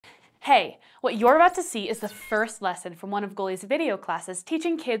Hey, what you're about to see is the first lesson from one of Goalie's video classes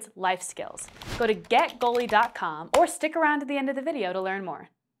teaching kids life skills. Go to getgoalie.com or stick around to the end of the video to learn more.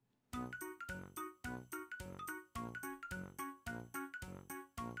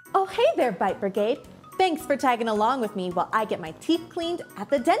 Oh, hey there, Bite Brigade. Thanks for tagging along with me while I get my teeth cleaned at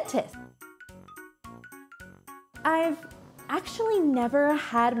the dentist. I've actually never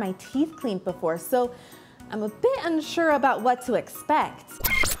had my teeth cleaned before, so I'm a bit unsure about what to expect.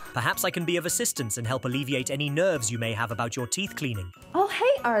 Perhaps I can be of assistance and help alleviate any nerves you may have about your teeth cleaning. Oh,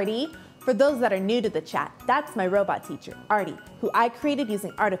 hey, Artie. For those that are new to the chat, that's my robot teacher, Artie, who I created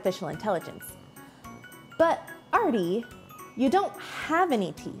using artificial intelligence. But, Artie, you don't have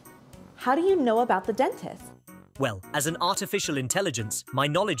any teeth. How do you know about the dentist? Well, as an artificial intelligence, my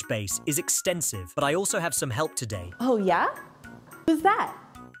knowledge base is extensive, but I also have some help today. Oh, yeah? Who's that?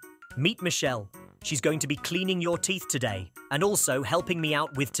 Meet Michelle. She's going to be cleaning your teeth today and also helping me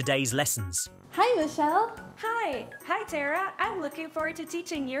out with today's lessons. Hi, Michelle. Hi. Hi, Tara. I'm looking forward to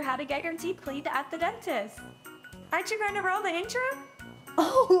teaching you how to get your teeth cleaned at the dentist. Aren't you going to roll the intro?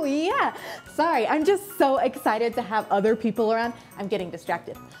 Oh, yeah. Sorry, I'm just so excited to have other people around. I'm getting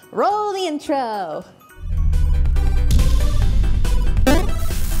distracted. Roll the intro.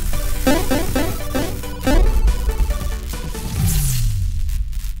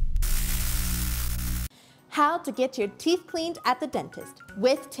 How to get your teeth cleaned at the dentist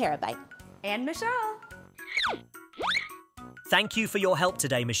with Terabyte. And Michelle. Thank you for your help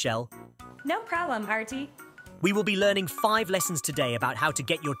today, Michelle. No problem, Artie. We will be learning 5 lessons today about how to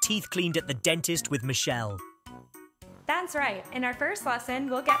get your teeth cleaned at the dentist with Michelle. That's right. In our first lesson,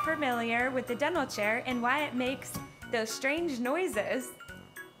 we'll get familiar with the dental chair and why it makes those strange noises.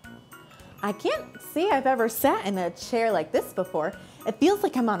 I can't say I've ever sat in a chair like this before. It feels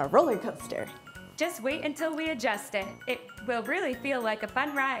like I'm on a roller coaster. Just wait until we adjust it. It will really feel like a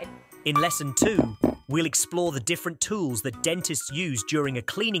fun ride. In Lesson 2, we'll explore the different tools that dentists use during a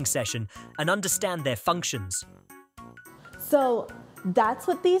cleaning session and understand their functions. So, that's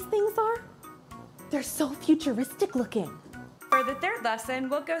what these things are? They're so futuristic looking. For the third lesson,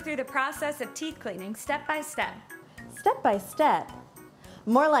 we'll go through the process of teeth cleaning step by step. Step by step.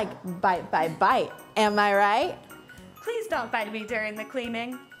 More like bite by bite, am I right? Please don't bite me during the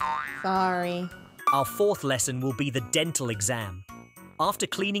cleaning. Sorry. Our 4th lesson will be the dental exam. After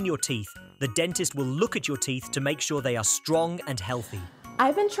cleaning your teeth, the dentist will look at your teeth to make sure they are strong and healthy.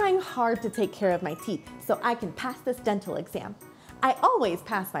 I've been trying hard to take care of my teeth so I can pass this dental exam. I always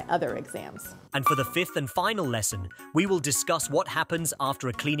pass my other exams. And for the 5th and final lesson, we will discuss what happens after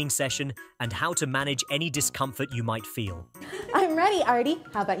a cleaning session and how to manage any discomfort you might feel. I'm ready, Artie.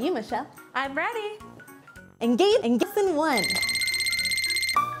 How about you, Michelle? I'm ready. Engage in lesson 1.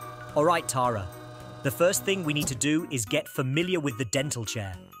 All right, Tara. The first thing we need to do is get familiar with the dental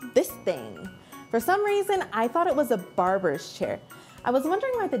chair. This thing. For some reason, I thought it was a barber's chair. I was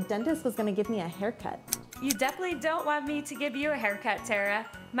wondering why the dentist was going to give me a haircut. You definitely don't want me to give you a haircut, Tara.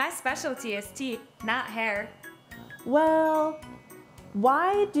 My specialty is teeth, not hair. Well,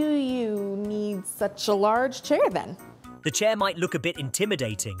 why do you need such a large chair then? The chair might look a bit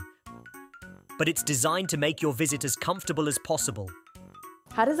intimidating, but it's designed to make your visit as comfortable as possible.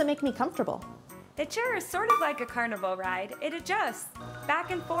 How does it make me comfortable? The chair is sort of like a carnival ride. It adjusts back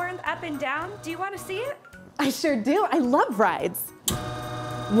and forth, up and down. Do you want to see it? I sure do. I love rides.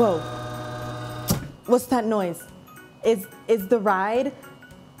 Whoa. What's that noise? Is the ride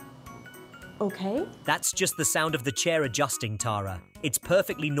okay? That's just the sound of the chair adjusting, Tara. It's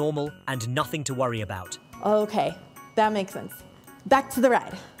perfectly normal and nothing to worry about. Okay, that makes sense. Back to the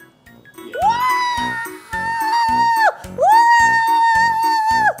ride.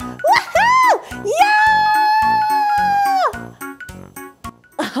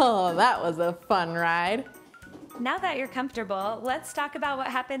 Oh, that was a fun ride. Now that you're comfortable, let's talk about what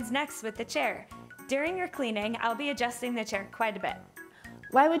happens next with the chair. During your cleaning, I'll be adjusting the chair quite a bit.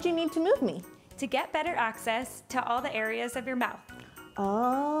 Why would you need to move me? To get better access to all the areas of your mouth.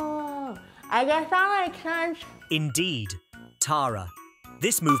 Oh, I guess that makes sense. Indeed, Tara.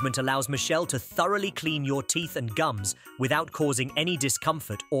 This movement allows Michelle to thoroughly clean your teeth and gums without causing any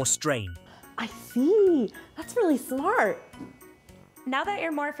discomfort or strain. I see. That's really smart. Now that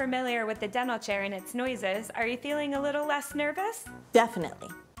you're more familiar with the dental chair and its noises, are you feeling a little less nervous? Definitely.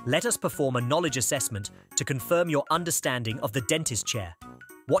 Let us perform a knowledge assessment to confirm your understanding of the dentist chair.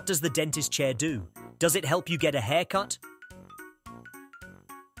 What does the dentist chair do? Does it help you get a haircut?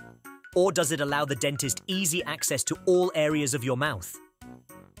 Or does it allow the dentist easy access to all areas of your mouth?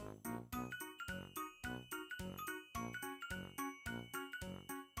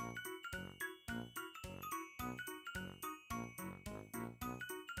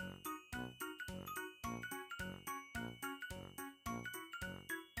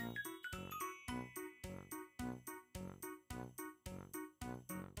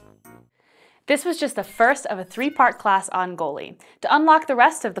 This was just the first of a 3-part class on Goalie. To unlock the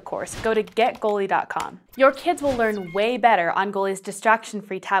rest of the course, go to getgoalie.com. Your kids will learn way better on Goalie's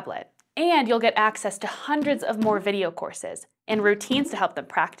distraction-free tablet, and you'll get access to hundreds of more video courses and routines to help them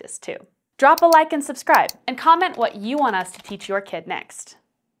practice too. Drop a like and subscribe, and comment what you want us to teach your kid next.